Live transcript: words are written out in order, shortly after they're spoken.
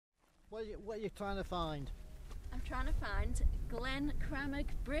What are you trying to find? I'm trying to find Glen Crammag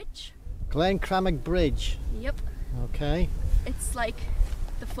Bridge. Glen Crammag Bridge? Yep. Okay. It's like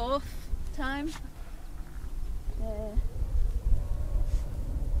the 4th time.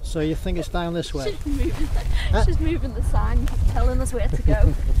 So you think it's down this way? She's moving the sign, telling us where to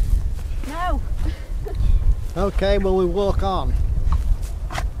go. No! Okay, well we walk on.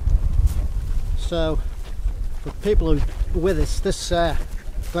 So, for people who are with us, this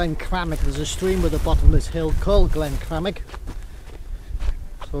Glen Crammag, there's a stream at the bottom of this hill called Glen Crammag.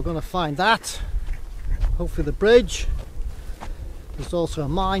 So we're going to find that. Hopefully the bridge. There's also a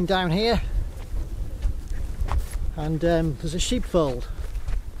mine down here. And there's a sheepfold.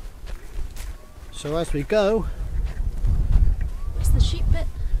 So as we go... Where's the sheep bit?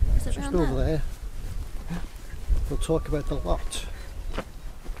 Is it just round over there? We'll talk about the lot.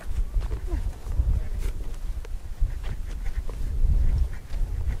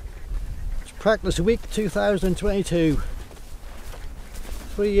 It's Practice Week 2022.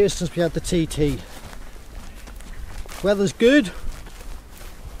 3 years since we had the TT. Weather's good.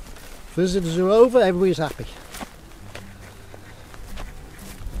 Visitors are over, everybody's happy.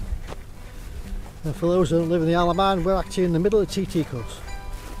 And for those who don't live in the Isle of Man, we're actually in the middle of the TT course.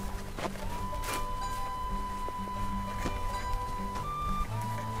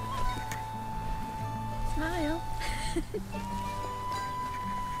 Smile.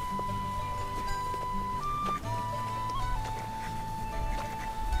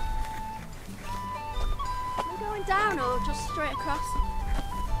 Are we going down or just straight across?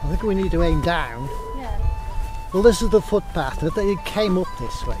 I think we need to aim down. Yeah. Well, this is the footpath. It came up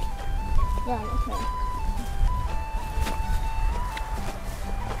this way. Right, okay.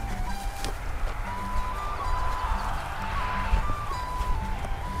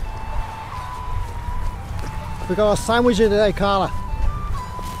 We got our sandwiches today, Carla. I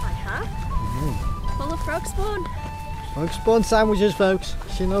have. Full of frog spawn. Frog spawn sandwiches, folks.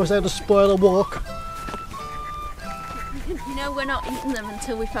 She knows how to spoil a walk. You know we're not eating them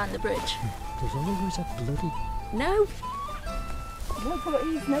until we find the bridge. There's always a bloody... No. No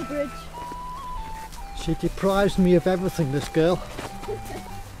butties, no bridge. She deprives me of everything, this girl. You're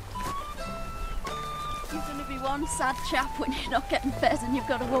going to be one sad chap when you're not getting fed and you've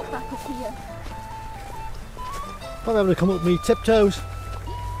got to walk back up here. Probably having to come up with me tiptoes.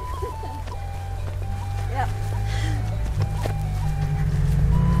 Yeah.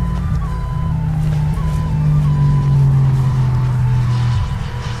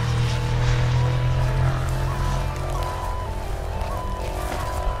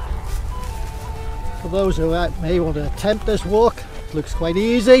 For those who may want to attempt this walk, it looks quite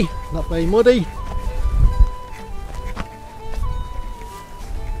easy, not very muddy.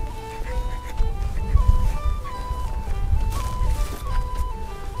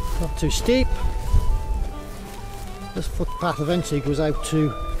 Not too steep. This footpath eventually goes out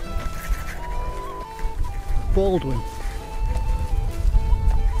to Baldwin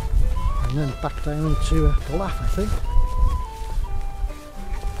and then back down into the Laugh, I think.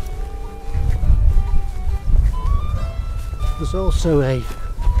 There's also a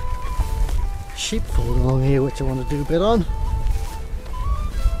sheepfold along here which I want to do a bit on.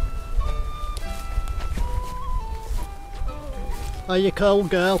 Are you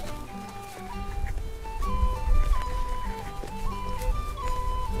cold, girl?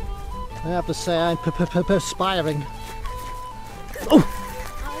 I have to say I'm perspiring. Oh!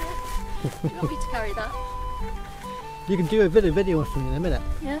 Do you want me to carry that? You can do a video for me in a minute.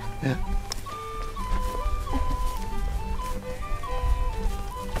 Yeah? Yeah.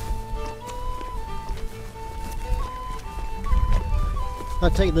 I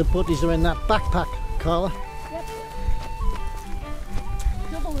take the buddies are in that backpack, Carla. Yep.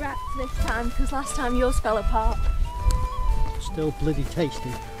 Double wrapped this time because last time yours fell apart. Still bloody tasty.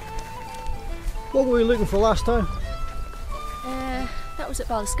 What were we looking for last time? That was at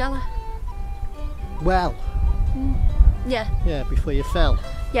Baldwin. Well. Yeah. Yeah, before you fell.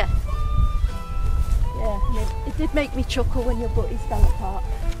 Yeah. Yeah, and it did make me chuckle when your buddies fell apart.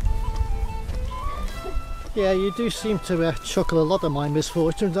 Yeah, you do seem to chuckle a lot of my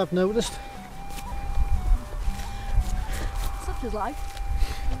misfortunes, I've noticed. Such is life.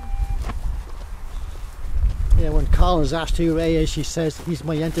 Yeah, when Carla's asked who Ray is, she says he's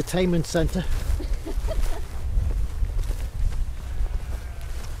my entertainment centre.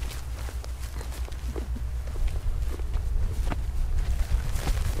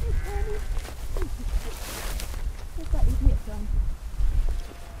 Where's that idiot gone?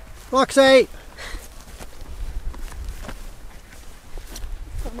 Roxy!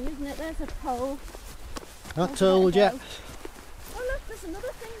 Funny, isn't it? There's a pole. I told you. Oh look, there's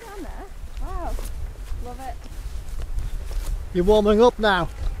another thing down in there. Wow. Love it. You're warming up now.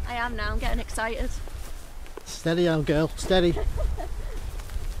 I am now, I'm getting excited. Steady on, girl, steady.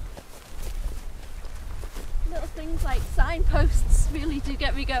 Little things like signposts really do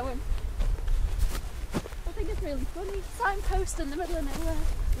get me going. I think it's really funny. Signpost in the middle of nowhere.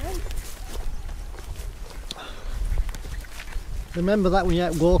 Great. Remember that when you're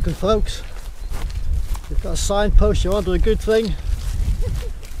out walking, folks. You've got a signpost, you're onto a good thing.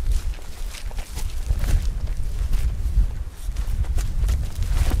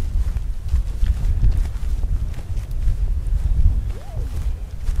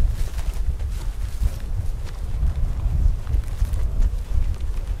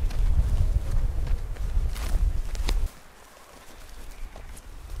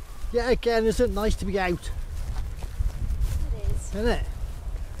 Yeah, again, isn't it nice to be out? It is. Isn't it?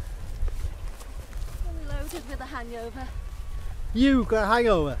 Fully loaded with a hangover. You got a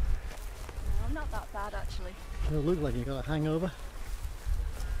hangover? No, I'm not that bad actually. You look like you got a hangover.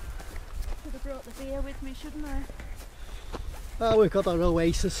 Should have brought the beer with me, shouldn't I? Oh, we've got our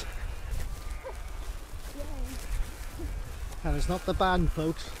Oasis. Yay. And it's not the band,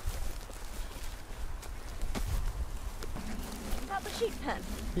 folks. Is that the sheep pen?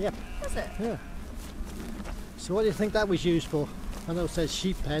 Yep. Was it? Yeah. So what do you think that was used for? I know it says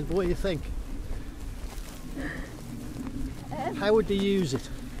sheep pen, but what do you think? How would they use it?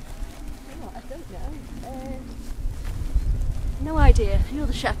 Oh, I don't know. No idea. You're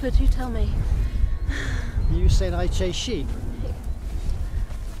the shepherd, you tell me. You saying I chase sheep?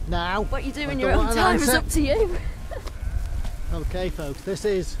 Now. What you do in I your don't own want an time is answer. up to you. Okay, folks, this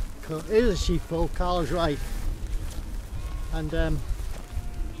is a sheepfold. Carla's right. And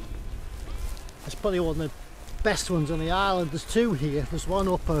it's probably one of the best ones on the island. There's two here. There's one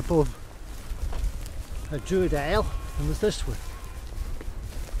up above a Druidale, and there's this one.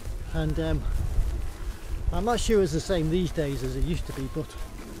 And I'm not sure it's the same these days as it used to be, but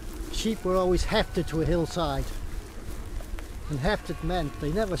sheep were always hefted to a hillside. And hefted meant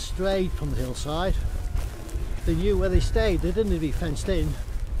they never strayed from the hillside. They knew where they stayed. They didn't need to be fenced in.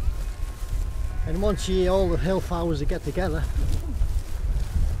 And once a year all the hill farmers would get together,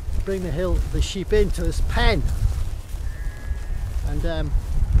 bring the sheep into this pen, and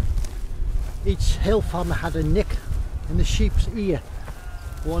each hill farmer had a nick in the sheep's ear.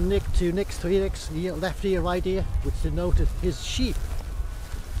 One nick, two nicks, three nicks, left ear, right ear, which denoted his sheep.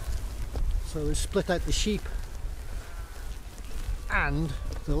 So they split out the sheep and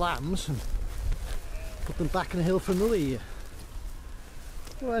the lambs and put them back in the hill for another year.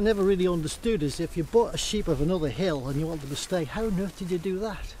 What I never really understood is if you bought a sheep of another hill and you wanted to stay, how on earth did you do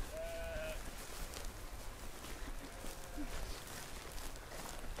that?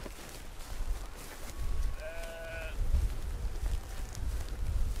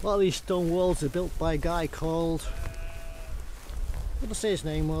 A lot of these stone walls are built by a guy called, what did I say his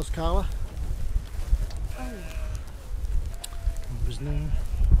name was, Carla? Oh. What was his name?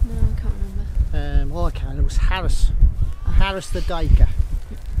 No, I can't remember. I can, it was Harris. Harris the Dyker.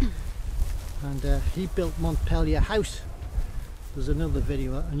 And he built Montpellier House. There's another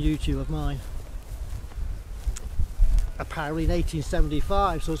video on YouTube of mine. Apparently in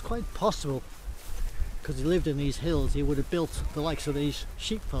 1875, so it's quite possible, because he lived in these hills, he would have built the likes of these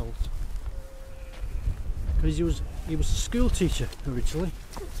sheepfolds. Because he was a school teacher originally.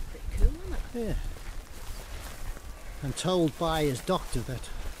 That's pretty cool, isn't it? Yeah. And told by his doctor that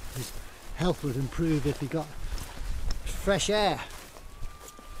his health would improve if he got fresh air.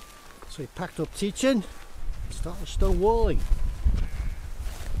 So he packed up teaching, started stone walling,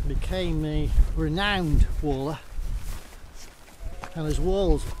 became a renowned waller, and his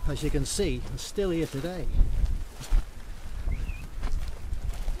walls, as you can see, are still here today.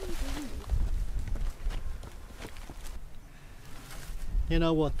 You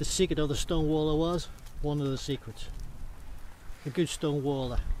know what the secret of the stone waller was? One of the secrets. A good stone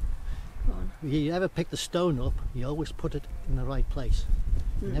waller. Go on. If you ever pick the stone up, you always put it in the right place.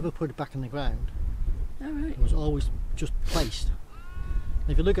 You never put it back in the ground. Alright. It was always just placed. And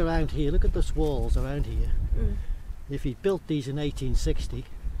if you look around here, look at those walls around here. If he built these in 1860,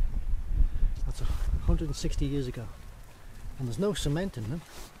 that's 160 years ago. And there's no cement in them.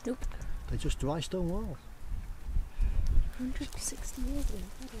 Nope. They're just dry stone walls. 160 years ago.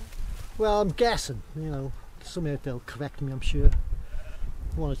 Well, I'm guessing, you know, somewhere they'll correct me, I'm sure.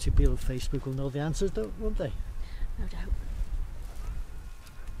 One or two people on Facebook will know the answers, won't they? No doubt.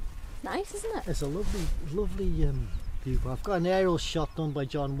 Nice, isn't it? It's a lovely view. I've got an aerial shot done by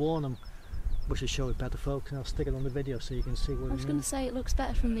John Warnham, which will show it better, folks, and I'll stick it on the video so you can see what I was going to say it looks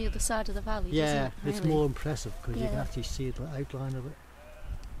better from the other side of the valley, yeah, doesn't it? it's Really? more impressive because you can Yeah. actually see the outline of it.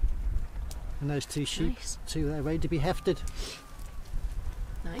 And those two sheep, Nice. two there ready to be hefted.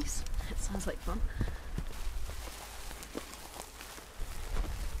 Nice. It sounds like fun.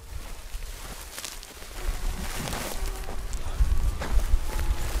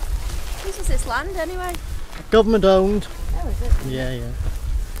 Whose is this land anyway? Government owned. Oh, is it? Yeah, yeah.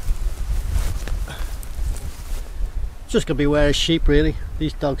 It's just going to be where sheep really.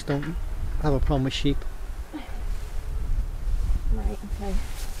 These dogs don't have a problem with sheep. Right, okay.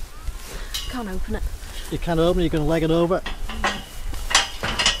 Can't open it. You can't open it, you're going to leg it over.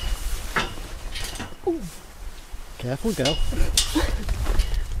 Ooh. Careful, girl.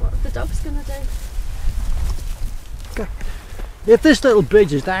 What are the dogs gonna do? If this little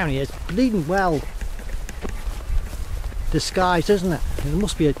bridge is down here, it's bleeding well disguised, isn't it? It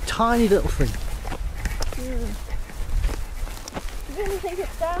must be a tiny little thing. Do you really think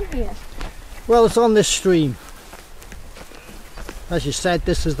it's down here? Well, it's on this stream. As you said,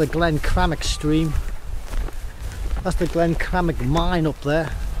 this is the Glen Crammag stream. That's the Glen Crammag mine up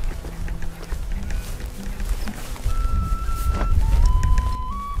there.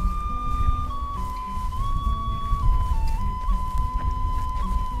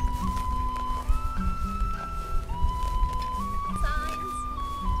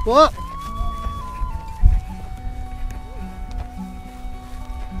 Signs. What?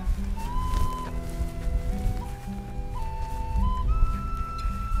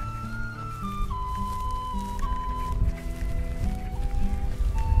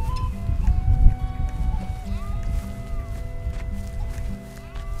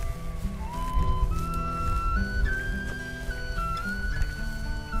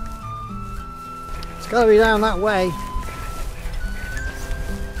 It's got to be down that way.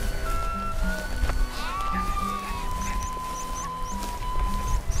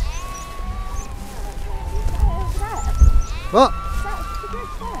 What? That's the bridge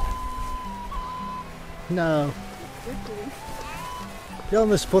there. No. You're on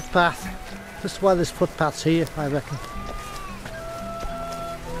this footpath. This is why there's footpaths here, I reckon.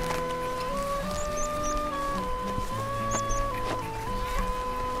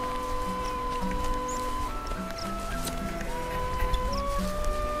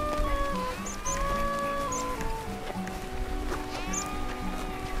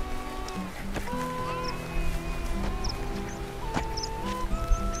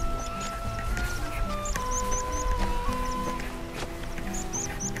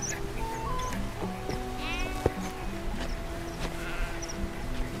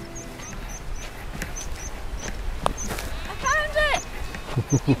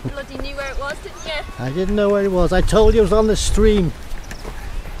 You bloody knew where it was, didn't you? I didn't know where it was. I told you it was on the stream.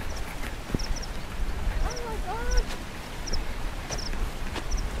 Oh my god.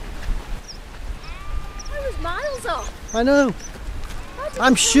 I was miles off. I know. How did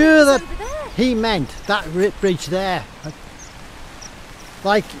I'm you sure know it that was over there? he meant that bridge there.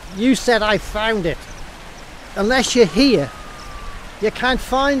 Like you said, I found it. Unless you're here, you can't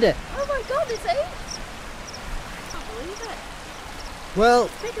find it. Oh my god, is it? I can't believe it. Well,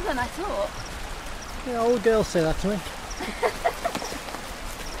 It's bigger than I thought. the old girl said that to me.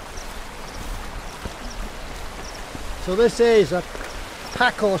 So this is a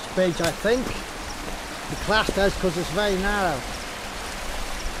pack horse bridge, I think. The class does because it's very narrow.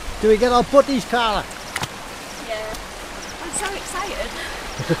 Do we get our butties, Carla? Yeah. I'm so excited.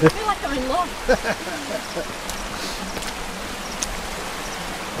 I feel like I'm in love.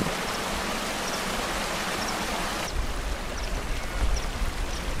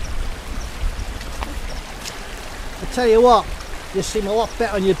 I tell you what, you seem a lot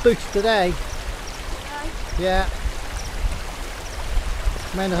better on your boots today. Okay. Yeah.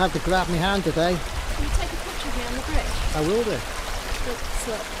 May not have to grab my hand today. Can you take a picture of me on the bridge? I will do.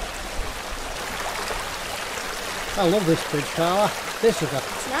 Look. I love this bridge, Carla. This is a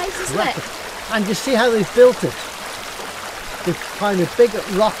It's nice, isn't rapid. it? And you see how they've built it? They've found a big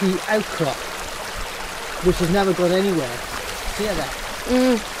rocky outcrop which has never gone anywhere. See that?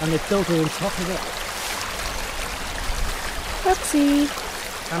 And they've built it on top of it. Oopsie.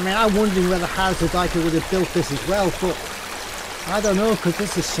 I mean, I'm wondering whether Dyker would have built this as well, but I don't know because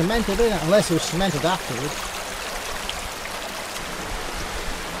this is cemented in it, unless it was cemented afterwards.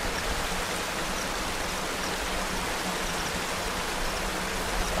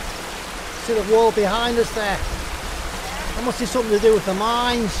 See the wall behind us there? That must be something to do with the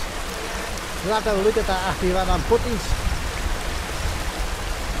mines. We'll have to have a look at that after you've had our putties.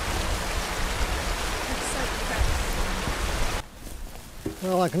 I'm so impressed.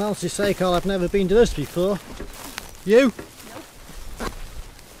 Well, I can honestly say, Carl, I've never been to this before. You? Nope.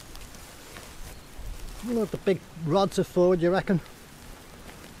 You know what the big rods are for, do you reckon?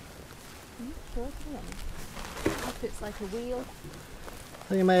 quarter then. If it's like a wheel. I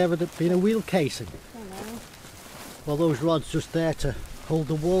think it may have been a wheel casing. I don't know. Well, those rods just there to hold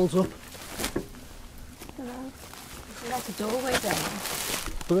the walls up. I don't know. There's like a doorway down.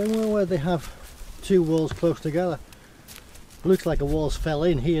 But anywhere where they have two walls close together, it looks like a wall's fell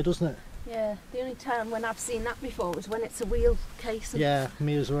in here, doesn't it? Yeah, the only time when I've seen that before was when it's a wheel casing. Yeah,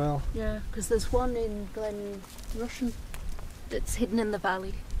 me as well. Yeah, because there's one in Glen Crammag that's hidden in the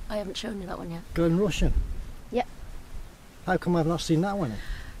valley. I haven't shown you that one yet. Glen Crammag? Yep. How come I've not seen that one?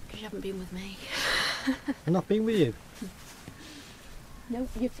 Because you haven't been with me. I've not been with you? No,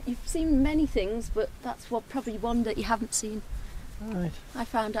 you've seen many things, but that's probably one that you haven't seen. Alright. I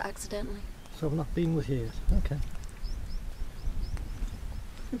found it accidentally. So I've not been with you. Okay.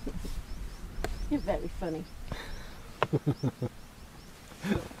 You're very funny.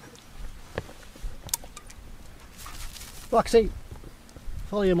 Roxy,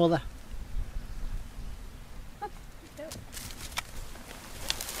 follow your mother.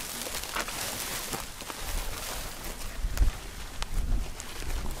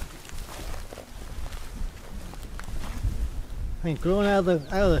 I mean, growing out of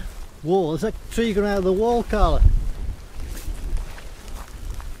the wall. Is that tree growing out of the wall, Carla?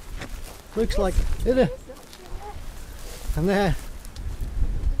 Looks like it, isn't it? And they're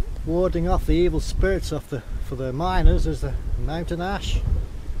warding off the evil spirits for the miners as the mountain ash.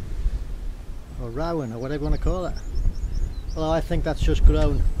 Or rowan, or whatever you want to call it. Although I think that's just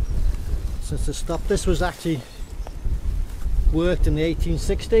grown since the stop. This was actually worked in the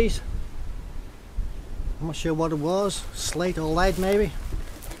 1860s. I'm not sure what it was, slate or lead maybe.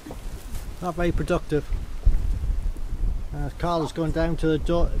 Not very productive. Carla's going down to the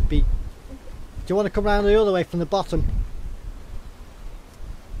door. Do you want to come round the other way from the bottom?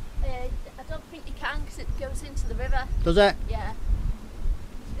 I don't think you can because it goes into the river. Does it? Yeah.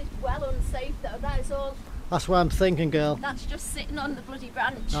 It's well unsafe though, that is all. That's what I'm thinking, girl. That's just sitting on the bloody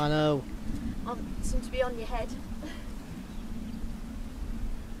branch. I know. Seems to be on your head.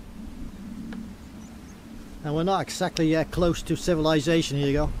 And we're not exactly close to civilization, here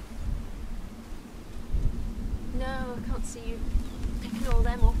you go. No, I can't see you picking all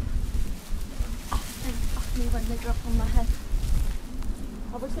them up off me when they drop on my head.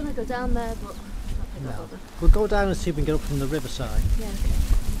 I was going to go down there, but I No. We'll go down and see if we can get up from the riverside. yeah, okay.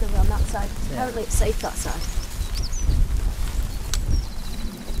 We'll go around that side. Yeah. Apparently it's safe that side.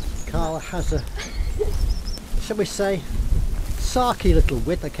 Carla has a, shall we say, sarky little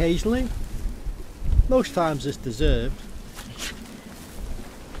wit occasionally. Most times it's deserved.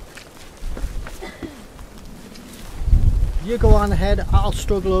 You go on ahead, I'll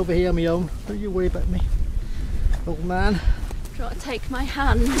struggle over here on my own. Don't you worry about me, old man. Do you want to take my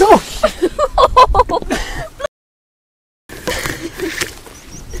hand? No!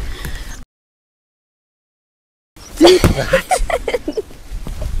 Did that?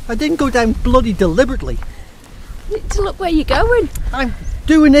 I didn't go down bloody deliberately. You need to look where you're going. I'm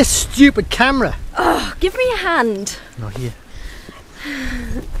doing this stupid camera. Oh, give me a hand. Not here.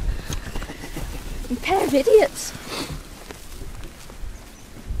 You pair of idiots.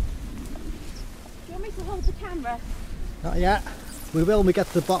 Do you want me to hold the camera? Not yet. We will when we get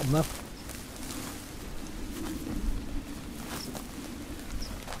to the bottom though.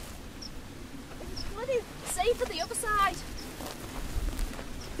 It's bloody safe at the other side.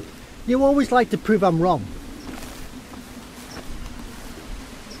 You always like to prove I'm wrong.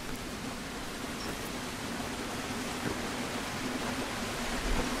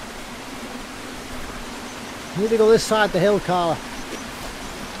 You need to go this side of the hill, Carla.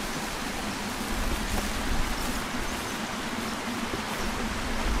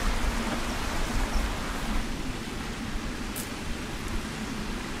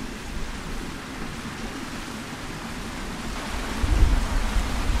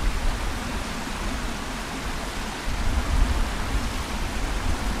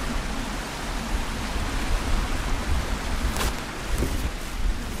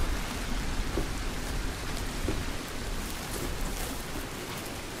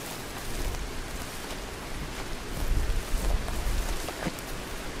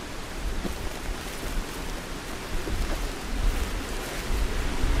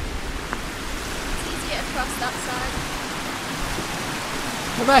 Across that side.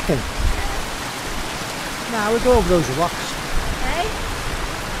 I reckon. Nah, we'll go over those rocks. Hey?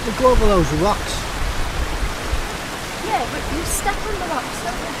 We'll go over those rocks. Yeah, but you step on the rocks,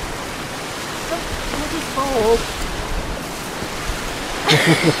 don't you? Don't bloody fall.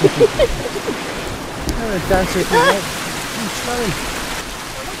 Oh, dancing for me. I'm sorry.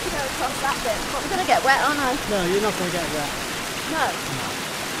 Well, we can go across that bit, but we're going to get wet, aren't I? No, you're not going to get wet. No.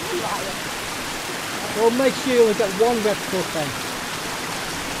 You're a liar. Well, make sure you only get one red foot then.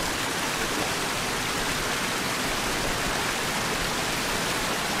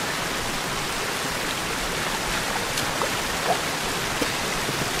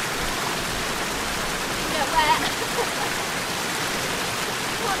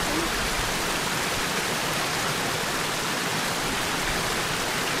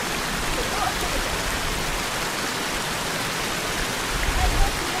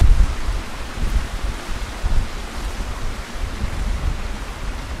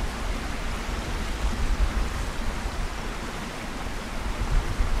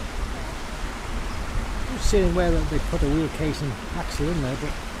 Seeing where they put a wheel casing axle in there,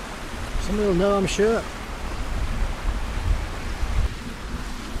 but somebody will know, I'm sure.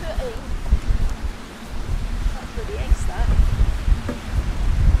 That's really ace, that.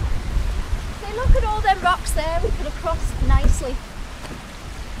 See, look at all them rocks there we could have crossed nicely.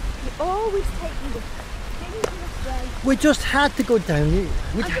 You always take me the dangerous way. We just had to go down.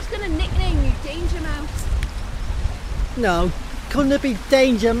 I'm just going to nickname you Danger Mouse. No, couldn't it be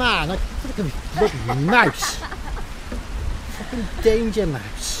Danger Man? I thought it could be bloody mouse. Fucking Danger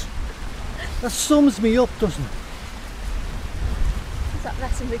Mouse. That sums me up, doesn't it? Is that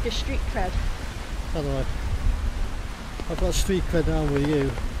messing with your street cred? By the way, I've got street cred down with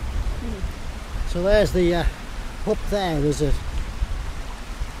you. So there's the, up there, there's a,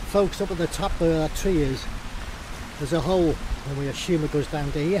 folks up at the top where that tree is, there's a hole, and we assume it goes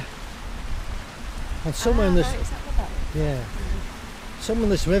down to here. And somewhere in this, right, is that what that is? yeah, somewhere in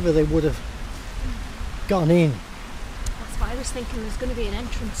this river they would have gone in. That's why I was thinking there's going to be an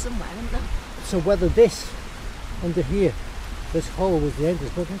entrance somewhere, isn't there? So whether this, under here, this hole was the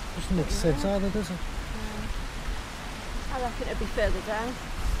entrance, but it doesn't make sense either, does it? I reckon it'd be further down.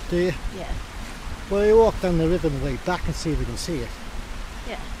 Do you? Yeah. Well, you walk down the river on the way back and see if we can see it.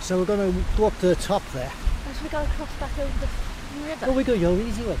 Yeah. So we're going to go up to the top there. As we go across back over the river. Oh, we go your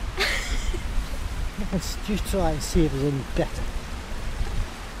easy way. Let's just try and see if there's any better.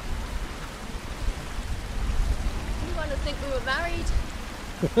 You want to think we were married?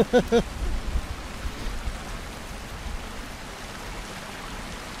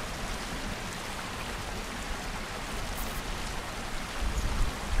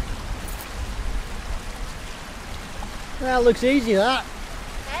 That looks easy, that.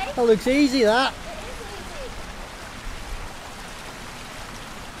 Hey? That looks easy, that. It is easy.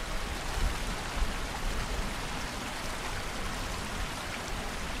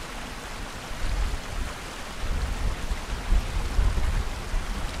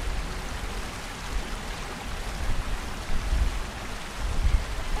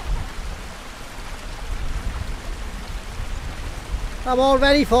 I'm all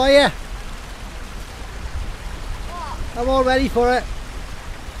ready for you. I'm all ready for it.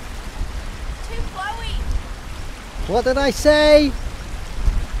 Too flowy. What did I say?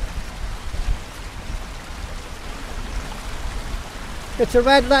 It's a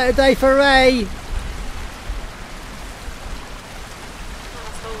red letter day for Ray.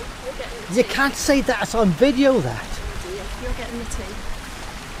 Asshole, you're getting the You tea. can't say that, it's on video, that. Oh dear, you're getting the tea.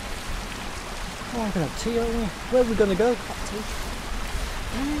 Oh, I'm going to have tea, aren't we? Where are we going to go? Hot tea.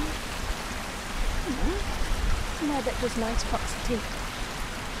 Somewhere that does nice pots of tea.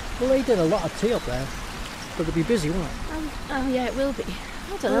 Well, they did a lot of tea up there, but it'll be busy, won't it? Oh yeah, it will be.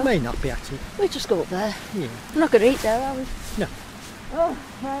 I don't Well, know. it may not be, actually. We'll just go up there. Yeah. We're not going to eat there, are we? No. Oh,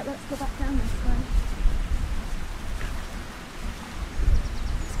 right, let's go back down this way.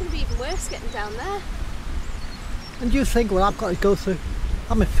 It's going to be even worse getting down there. And you think what I've got to go through?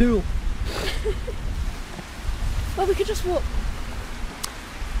 I'm a fool. Well, we could just walk.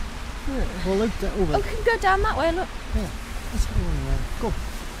 Yeah. Well, look that over. Oh, we can go down that way, look. Yeah. Let's go on there. Go.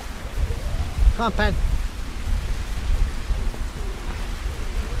 Come on, Pen.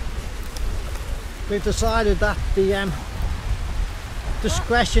 We've decided that the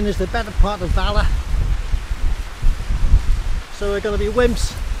discretion is the better part of valour. So we're going to be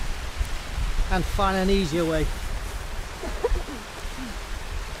wimps and find an easier way.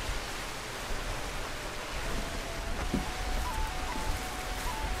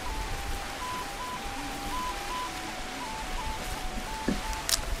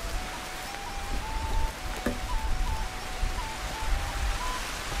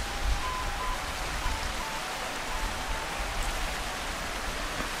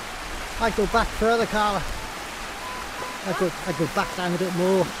 I'd go back further, Carla. I'd go back down a bit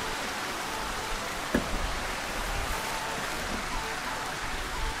more.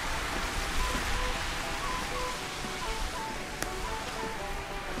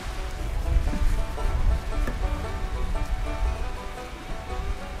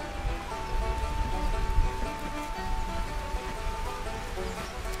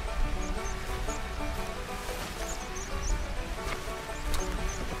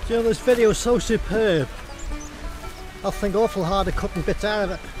 You know, this video is so superb. I'll think awful hard of cutting bits out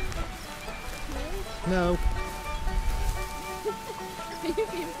of it. No. Are you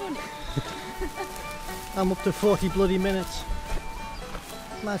being funny? I'm up to 40 bloody minutes.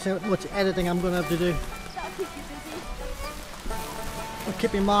 Imagine how much editing I'm going to have to do. That'll keep you busy. I'll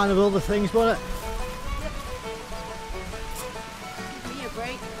keep in mind of other things, won't it? Give me a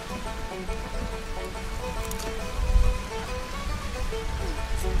break.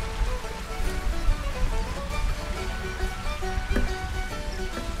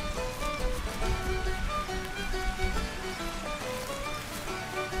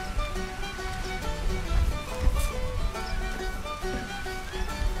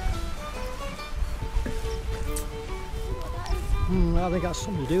 I think that's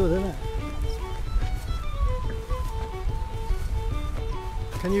something to do with it, isn't it?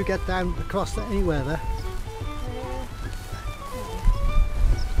 Can you get down across that anywhere there?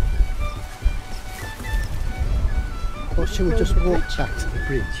 Or should we just walk back to the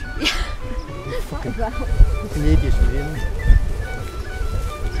bridge? Yeah. Fucking idiots, really.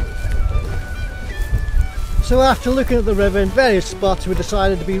 So after looking at the river in various spots, we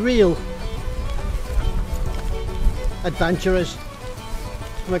decided to be real adventurers.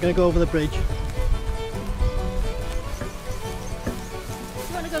 We're going to go over the bridge. Do you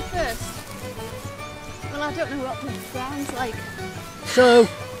want to go first? Well, I don't know what the ground's like. So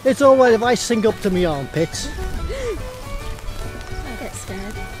it's alright if I sink up to my armpits. I get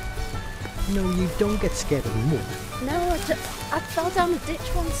scared. No, you don't get scared of mud. No, I fell down a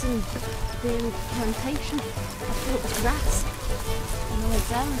ditch once in the plantation. I thought it was grass on the way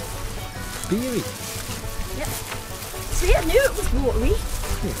down. Beery. Yep. See, I knew it was watery.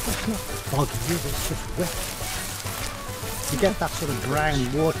 Yeah, that's not foggy, is it? It's just wet. You get that sort of brown,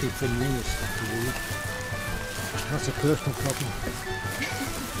 watery thing in your stuff, you know. That's a personal problem.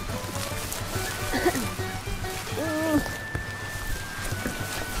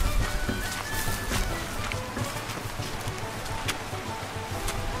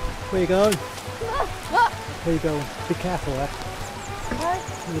 Where you going? What? Where you going? Be careful there.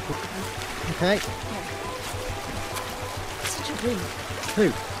 Okay. Such a wind. Who?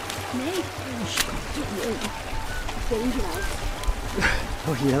 Me. Danger mouse.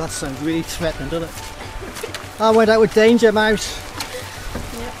 Oh yeah, that sounds really threatening, doesn't it? I went out with Danger Mouse.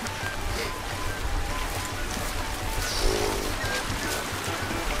 Yep.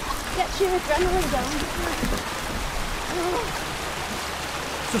 Gets your adrenaline down, doesn't it? Oh.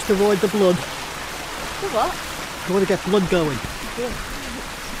 Just avoid the blood. The what? You want to get blood going. Yeah.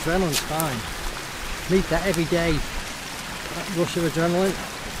 Adrenaline's fine. Need that every day. That rush of adrenaline.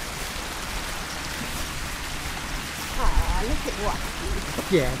 Ah, look at what.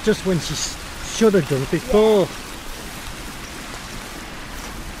 Yeah, just when she should have done it before. Oh,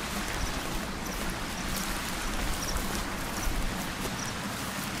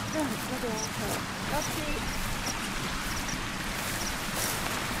 bloody hell. That's cute.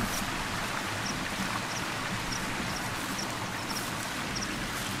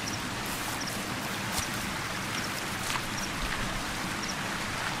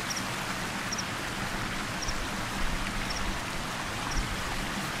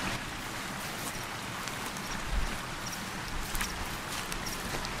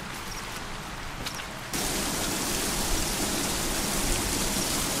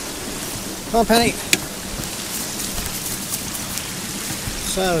 Come on, Penny.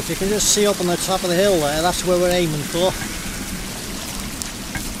 So, if you can just see up on the top of the hill there, that's where we're aiming for.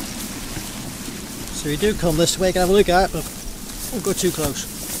 So you do come this way, you can have a look at it, but don't go too close.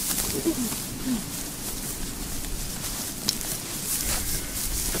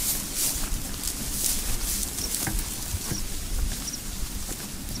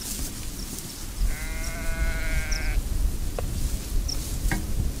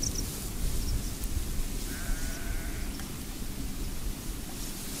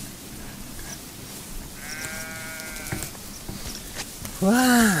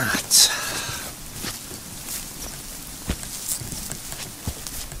 Right.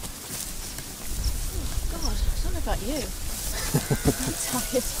 God, I don't know about you. I'm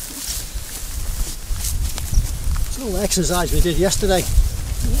tired. It's all the exercise we did yesterday. Yep.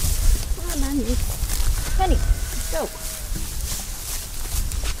 Come on, man. Penny, let's go.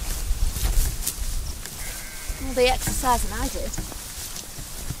 All the exercising I did.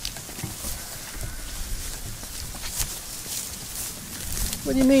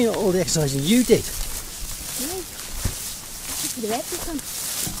 What do you mean all the exercising you did? No. I should do everything.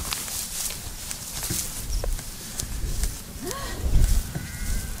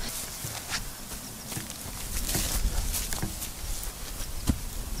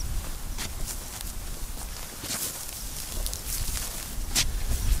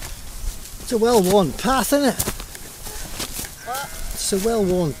 It's a well-worn path, isn't it? What? It's a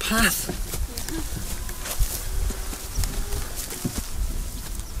well-worn path.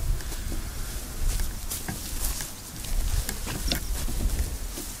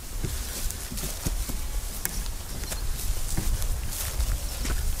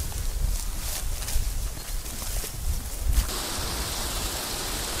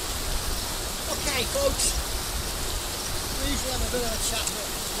 Okay, folks. We usually have a bit of a chat about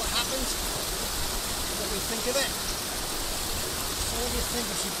what happened, what we think of it. So what do you think?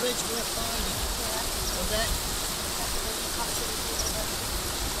 Is the bridge worth finding? Yeah. And then?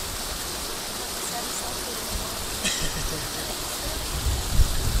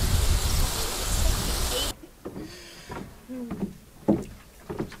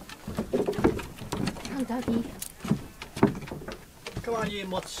 Come, Doggy. Come on, you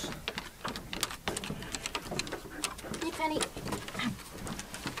mutts. Hey, Penny.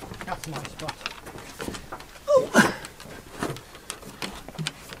 That's my spot.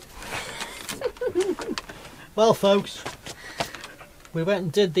 Well, folks, we went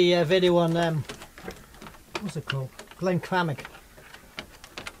and did the video on what's it called? Glen Crammag.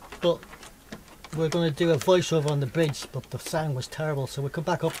 But we're going to do a voiceover on the bridge, but the sound was terrible, so we come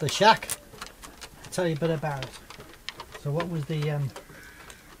back up to the shack. I'll tell you a bit about it. So, what was the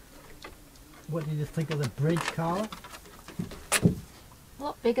what did you think of the bridge, Carla? A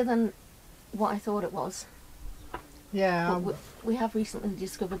lot bigger than what I thought it was. Yeah. But we have recently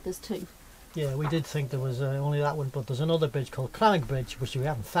discovered there's two. Yeah, we did think there was only that one, but there's another bridge called Crammag Bridge, which we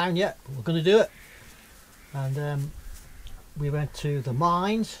haven't found yet, but we're going to do it. And we went to the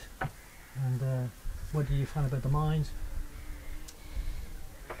mines, and what did you find about the mines?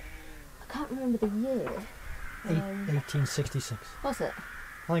 I can't remember the year. 1866. Was it?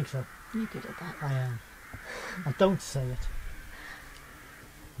 I think so. You're good at that. I am. I don't say it.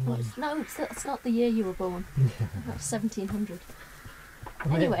 No, that's not the year you were born. That was 1700.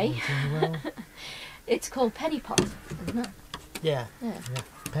 Well, Anyway, well, it's called Penny Pot, isn't it? yeah, Yeah.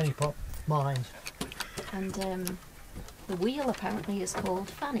 Penny Pot mines, And the wheel apparently is called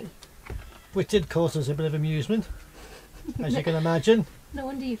Fanny. which did cause us a bit of amusement, as you can imagine. No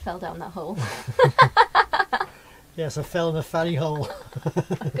wonder you fell down that hole. Yes, I fell in a fanny hole.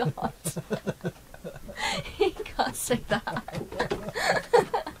 Oh, God. You can't say that.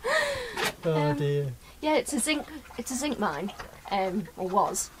 Oh dear. Yeah, it's a zinc mine, or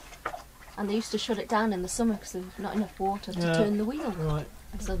was, and they used to shut it down in the summer because there was not enough water to turn the wheel. Right.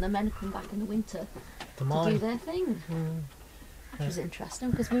 And so the men would come back in the winter The to mine. do their thing, Mm. which was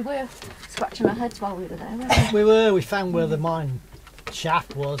interesting because we were scratching our heads while we were there, weren't we? We found where the mine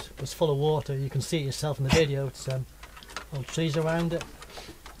shaft was full of water. You can see it yourself in the video. It's old trees around it.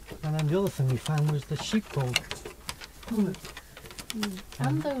 And then the other thing we found was the sheepfold.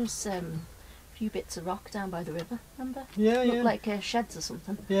 And those few bits of rock down by the river, remember? Yeah, Looked yeah. like sheds or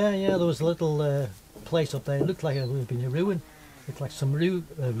something. Yeah, there was a little place up there. It looked like it would have been a ruin. Looked like some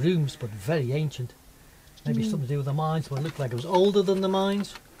rooms, but very ancient. Maybe something to do with the mines, but it looked like it was older than the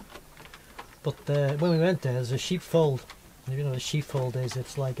mines. But when we went there, there's a sheepfold. And you know what a sheepfold is?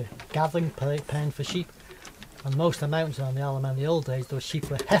 It's like a gathering pen for sheep. And most of the mountains on the Isle of Man in the old days, those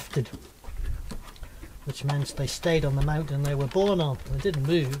sheep were hefted, which meant they stayed on the mountain they were born on. They didn't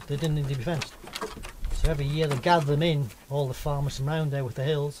move, they didn't need to be fenced. So every year they gathered them in, all the farmers around there with the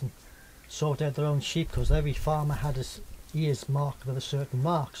hills, and sorted out their own sheep, because every farmer had his ears marked with a certain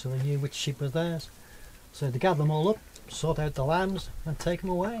mark, so they knew which sheep was theirs. So they gathered them all up, sort out the lambs, and take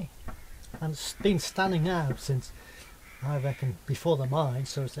them away. And it's been standing now since, I reckon, before the mine,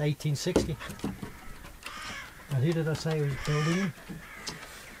 so it's 1860. And who did I say was building them?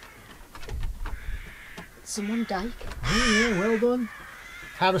 Someone Dyke. Oh yeah, well done.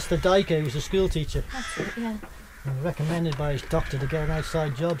 Harris the Dyker, he was a school teacher. That's it, yeah. And recommended by his doctor to get an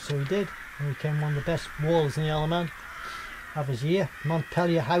outside job, so he did. And he became one of the best wallers in the Isle of Man of his year.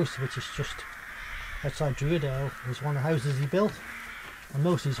 Montpellier House, which is just outside Druidale, was one of the houses he built. And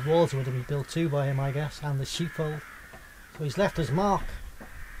most of his walls would have been built too by him, I guess, and the sheepfold. So he's left his mark,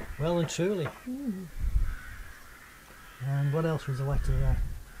 well and truly. And what else would you like to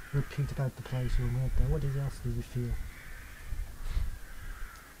repeat about the place when we went there? What else did you feel?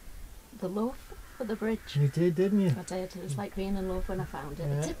 The love for the bridge. You did, didn't you? I did. It was like being in love when I found it.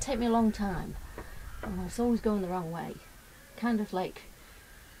 Yeah. It did take me a long time. And I was always going the wrong way. Kind of like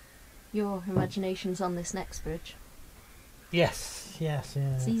your imaginations on this next bridge. Yes, yeah.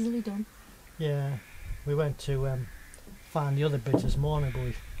 It's easily done. Yeah, we went to find the other bridge this morning,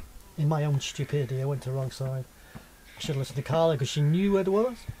 but in my own stupidity I went to the wrong side. I should have listened to Carla because she knew where it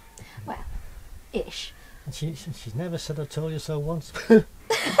was. Well, ish. And she's never said I told you so once.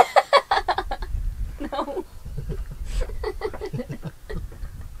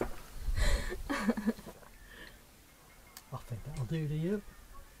 I think that'll do to you.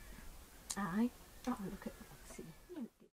 Aye. Oh, look at